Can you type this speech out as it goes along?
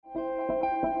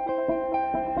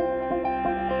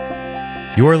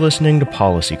You're listening to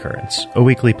Policy Currents, a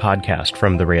weekly podcast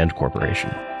from the RAND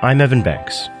Corporation. I'm Evan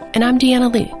Banks. And I'm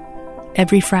Deanna Lee.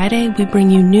 Every Friday, we bring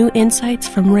you new insights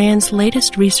from RAND's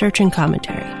latest research and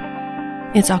commentary.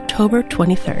 It's October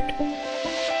 23rd.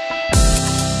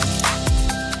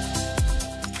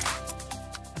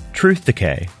 Truth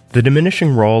Decay, the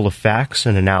diminishing role of facts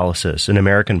and analysis in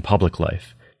American public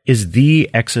life, is the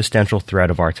existential threat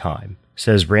of our time,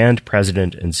 says RAND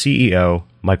President and CEO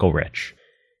Michael Rich.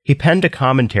 He penned a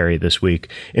commentary this week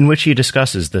in which he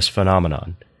discusses this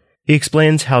phenomenon. He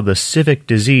explains how the civic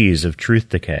disease of truth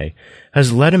decay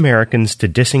has led Americans to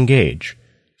disengage,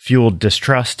 fueled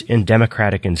distrust in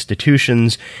democratic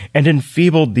institutions, and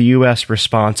enfeebled the U.S.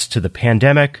 response to the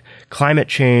pandemic, climate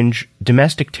change,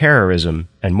 domestic terrorism,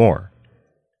 and more.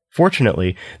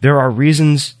 Fortunately, there are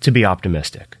reasons to be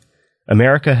optimistic.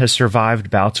 America has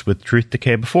survived bouts with truth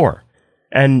decay before,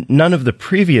 and none of the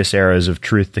previous eras of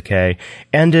truth decay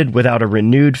ended without a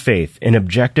renewed faith in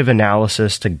objective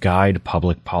analysis to guide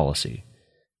public policy.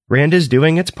 RAND is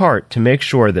doing its part to make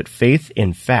sure that faith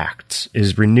in facts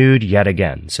is renewed yet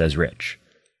again, says Rich.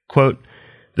 Quote,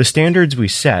 "The standards we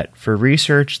set for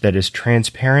research that is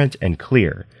transparent and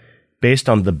clear, based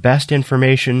on the best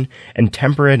information and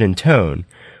temperate in tone,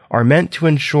 are meant to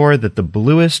ensure that the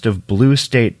bluest of blue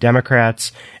state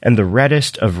Democrats and the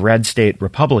reddest of red state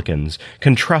Republicans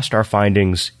can trust our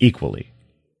findings equally."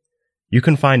 You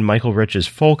can find Michael Rich's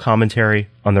full commentary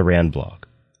on the RAND blog.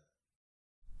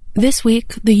 This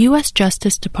week, the U.S.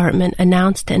 Justice Department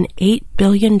announced an $8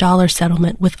 billion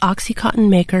settlement with OxyContin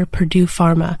maker Purdue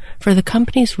Pharma for the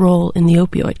company's role in the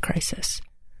opioid crisis.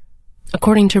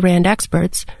 According to RAND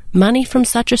experts, money from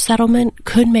such a settlement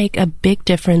could make a big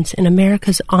difference in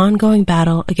America's ongoing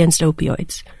battle against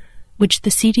opioids, which the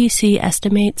CDC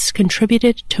estimates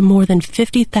contributed to more than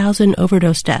 50,000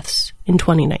 overdose deaths in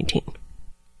 2019.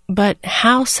 But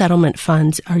how settlement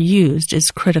funds are used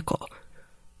is critical.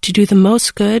 To do the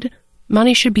most good,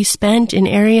 money should be spent in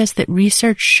areas that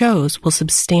research shows will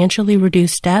substantially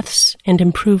reduce deaths and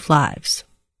improve lives.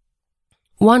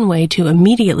 One way to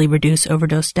immediately reduce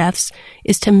overdose deaths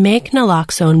is to make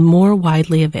naloxone more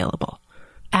widely available.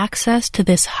 Access to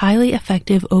this highly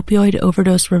effective opioid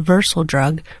overdose reversal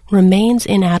drug remains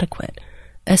inadequate,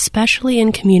 especially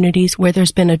in communities where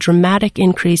there's been a dramatic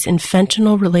increase in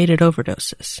fentanyl-related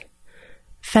overdoses.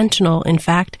 Fentanyl, in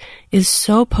fact, is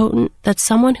so potent that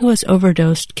someone who has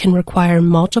overdosed can require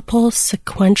multiple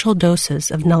sequential doses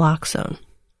of naloxone.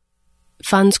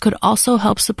 Funds could also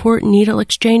help support needle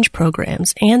exchange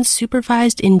programs and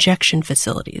supervised injection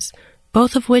facilities,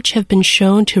 both of which have been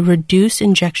shown to reduce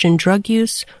injection drug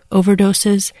use,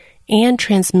 overdoses, and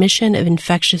transmission of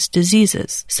infectious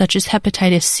diseases such as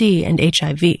hepatitis C and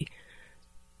HIV.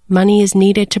 Money is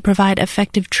needed to provide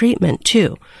effective treatment,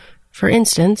 too. For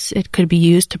instance, it could be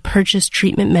used to purchase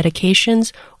treatment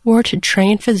medications or to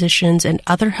train physicians and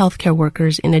other healthcare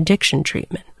workers in addiction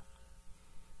treatment.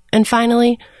 And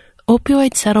finally,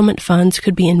 opioid settlement funds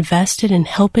could be invested in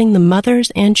helping the mothers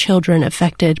and children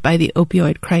affected by the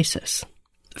opioid crisis.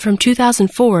 From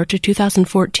 2004 to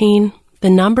 2014, the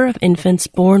number of infants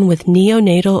born with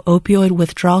neonatal opioid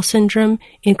withdrawal syndrome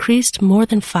increased more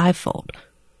than fivefold,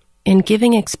 and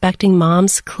giving expecting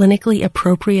moms clinically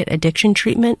appropriate addiction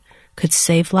treatment could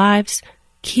save lives,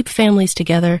 keep families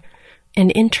together, and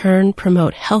in turn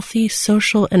promote healthy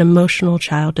social and emotional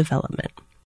child development.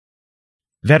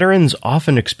 Veterans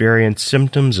often experience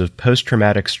symptoms of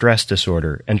post-traumatic stress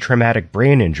disorder and traumatic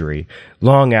brain injury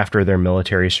long after their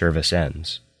military service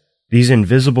ends. These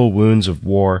invisible wounds of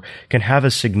war can have a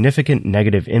significant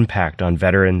negative impact on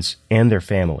veterans and their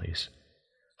families.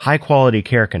 High-quality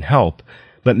care can help,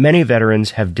 but many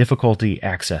veterans have difficulty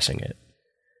accessing it.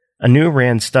 A new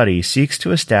RAND study seeks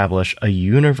to establish a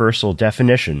universal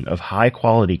definition of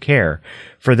high-quality care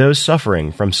for those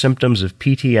suffering from symptoms of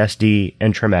PTSD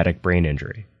and traumatic brain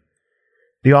injury.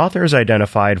 The authors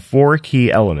identified 4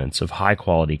 key elements of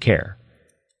high-quality care.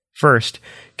 First,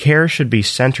 care should be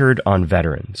centered on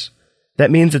veterans. That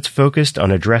means it's focused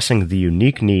on addressing the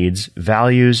unique needs,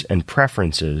 values, and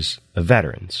preferences of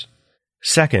veterans.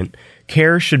 Second,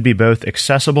 care should be both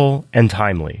accessible and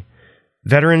timely.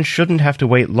 Veterans shouldn't have to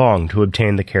wait long to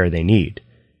obtain the care they need,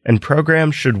 and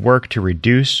programs should work to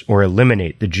reduce or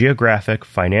eliminate the geographic,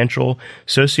 financial,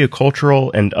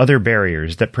 sociocultural, and other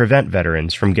barriers that prevent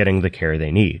veterans from getting the care they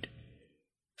need.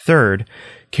 Third,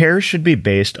 care should be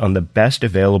based on the best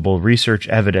available research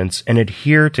evidence and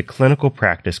adhere to clinical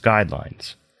practice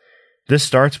guidelines. This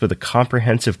starts with a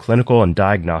comprehensive clinical and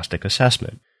diagnostic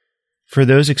assessment. For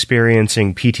those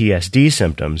experiencing PTSD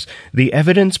symptoms, the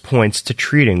evidence points to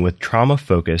treating with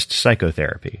trauma-focused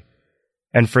psychotherapy.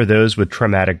 And for those with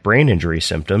traumatic brain injury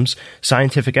symptoms,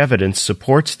 scientific evidence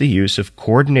supports the use of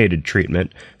coordinated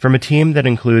treatment from a team that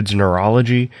includes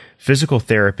neurology, physical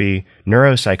therapy,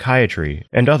 neuropsychiatry,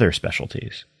 and other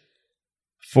specialties.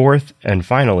 Fourth, and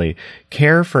finally,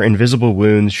 care for invisible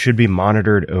wounds should be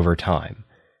monitored over time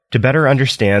to better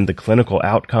understand the clinical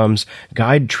outcomes,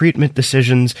 guide treatment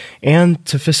decisions, and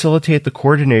to facilitate the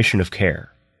coordination of care.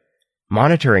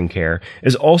 Monitoring care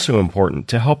is also important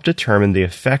to help determine the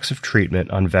effects of treatment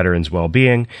on veterans'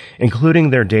 well-being, including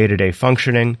their day-to-day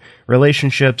functioning,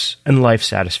 relationships, and life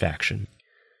satisfaction.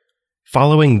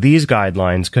 Following these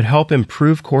guidelines could help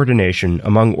improve coordination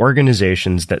among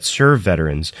organizations that serve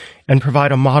veterans and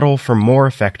provide a model for more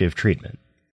effective treatment.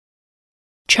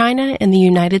 China and the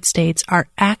United States are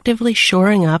actively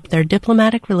shoring up their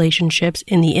diplomatic relationships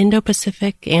in the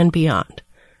Indo-Pacific and beyond.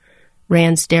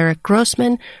 RAND's Derek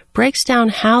Grossman breaks down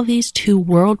how these two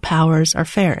world powers are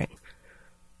faring.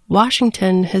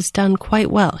 Washington has done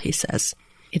quite well, he says.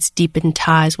 It's deepened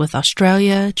ties with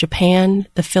Australia, Japan,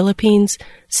 the Philippines,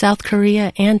 South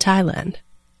Korea, and Thailand.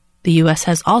 The U.S.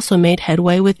 has also made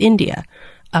headway with India,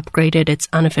 upgraded its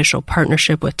unofficial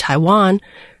partnership with Taiwan,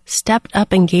 stepped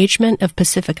up engagement of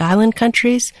Pacific Island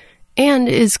countries, and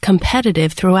is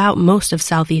competitive throughout most of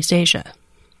Southeast Asia.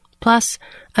 Plus,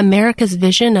 America's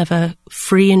vision of a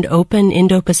free and open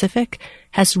Indo-Pacific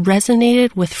has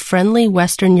resonated with friendly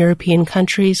Western European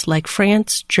countries like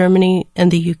France, Germany,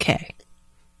 and the UK.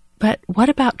 But what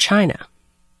about China?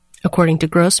 According to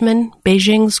Grossman,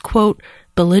 Beijing's, quote,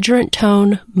 belligerent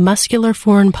tone, muscular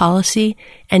foreign policy,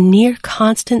 and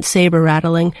near-constant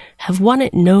saber-rattling have won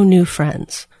it no new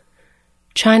friends.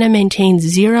 China maintains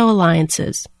zero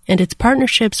alliances, and its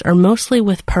partnerships are mostly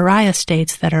with pariah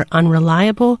states that are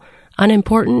unreliable,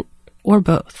 unimportant, or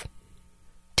both.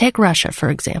 Take Russia, for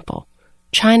example,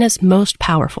 China's most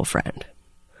powerful friend.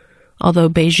 Although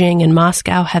Beijing and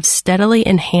Moscow have steadily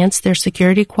enhanced their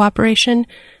security cooperation,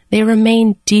 they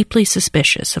remain deeply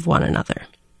suspicious of one another.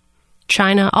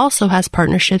 China also has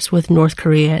partnerships with North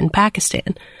Korea and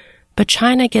Pakistan, but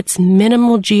China gets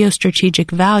minimal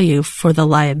geostrategic value for the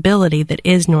liability that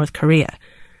is North Korea,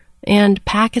 and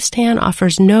Pakistan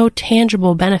offers no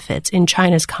tangible benefits in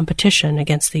China's competition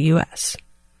against the U.S.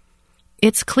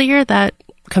 It's clear that,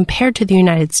 compared to the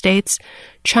United States,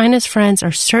 China's friends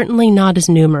are certainly not as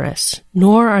numerous,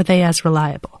 nor are they as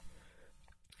reliable.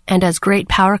 And as great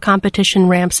power competition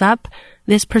ramps up,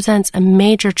 this presents a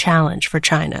major challenge for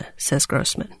China, says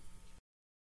Grossman.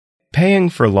 Paying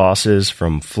for losses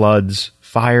from floods,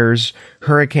 fires,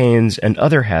 hurricanes, and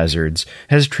other hazards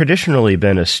has traditionally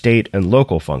been a state and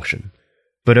local function,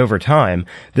 but over time,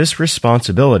 this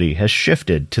responsibility has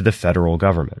shifted to the federal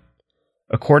government.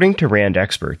 According to RAND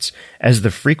experts, as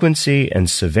the frequency and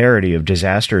severity of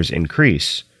disasters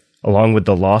increase, along with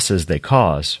the losses they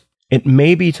cause, it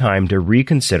may be time to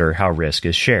reconsider how risk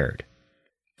is shared.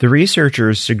 The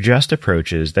researchers suggest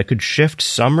approaches that could shift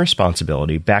some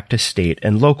responsibility back to state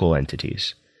and local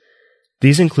entities.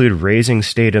 These include raising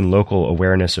state and local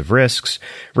awareness of risks,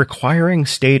 requiring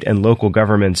state and local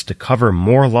governments to cover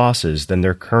more losses than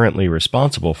they're currently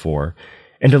responsible for,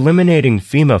 and eliminating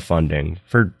FEMA funding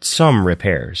for some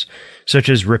repairs, such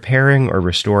as repairing or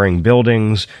restoring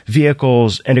buildings,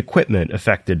 vehicles, and equipment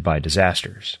affected by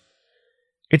disasters.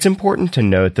 It's important to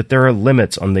note that there are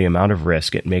limits on the amount of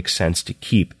risk it makes sense to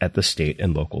keep at the state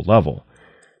and local level,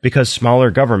 because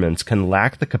smaller governments can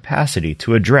lack the capacity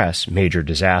to address major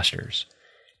disasters.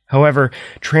 However,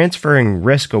 transferring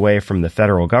risk away from the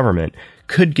federal government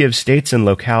could give states and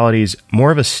localities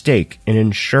more of a stake in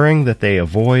ensuring that they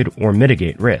avoid or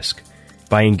mitigate risk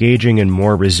by engaging in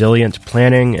more resilient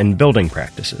planning and building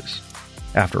practices.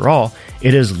 After all,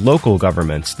 it is local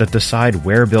governments that decide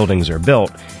where buildings are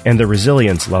built and the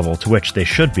resilience level to which they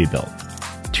should be built,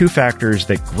 two factors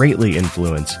that greatly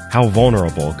influence how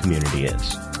vulnerable a community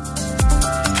is.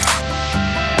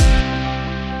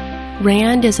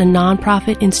 RAND is a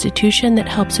nonprofit institution that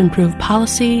helps improve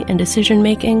policy and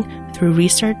decision-making through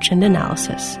research and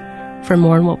analysis. For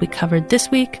more on what we covered this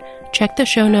week, check the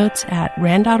show notes at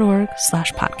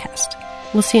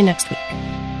rand.org/podcast. We'll see you next week.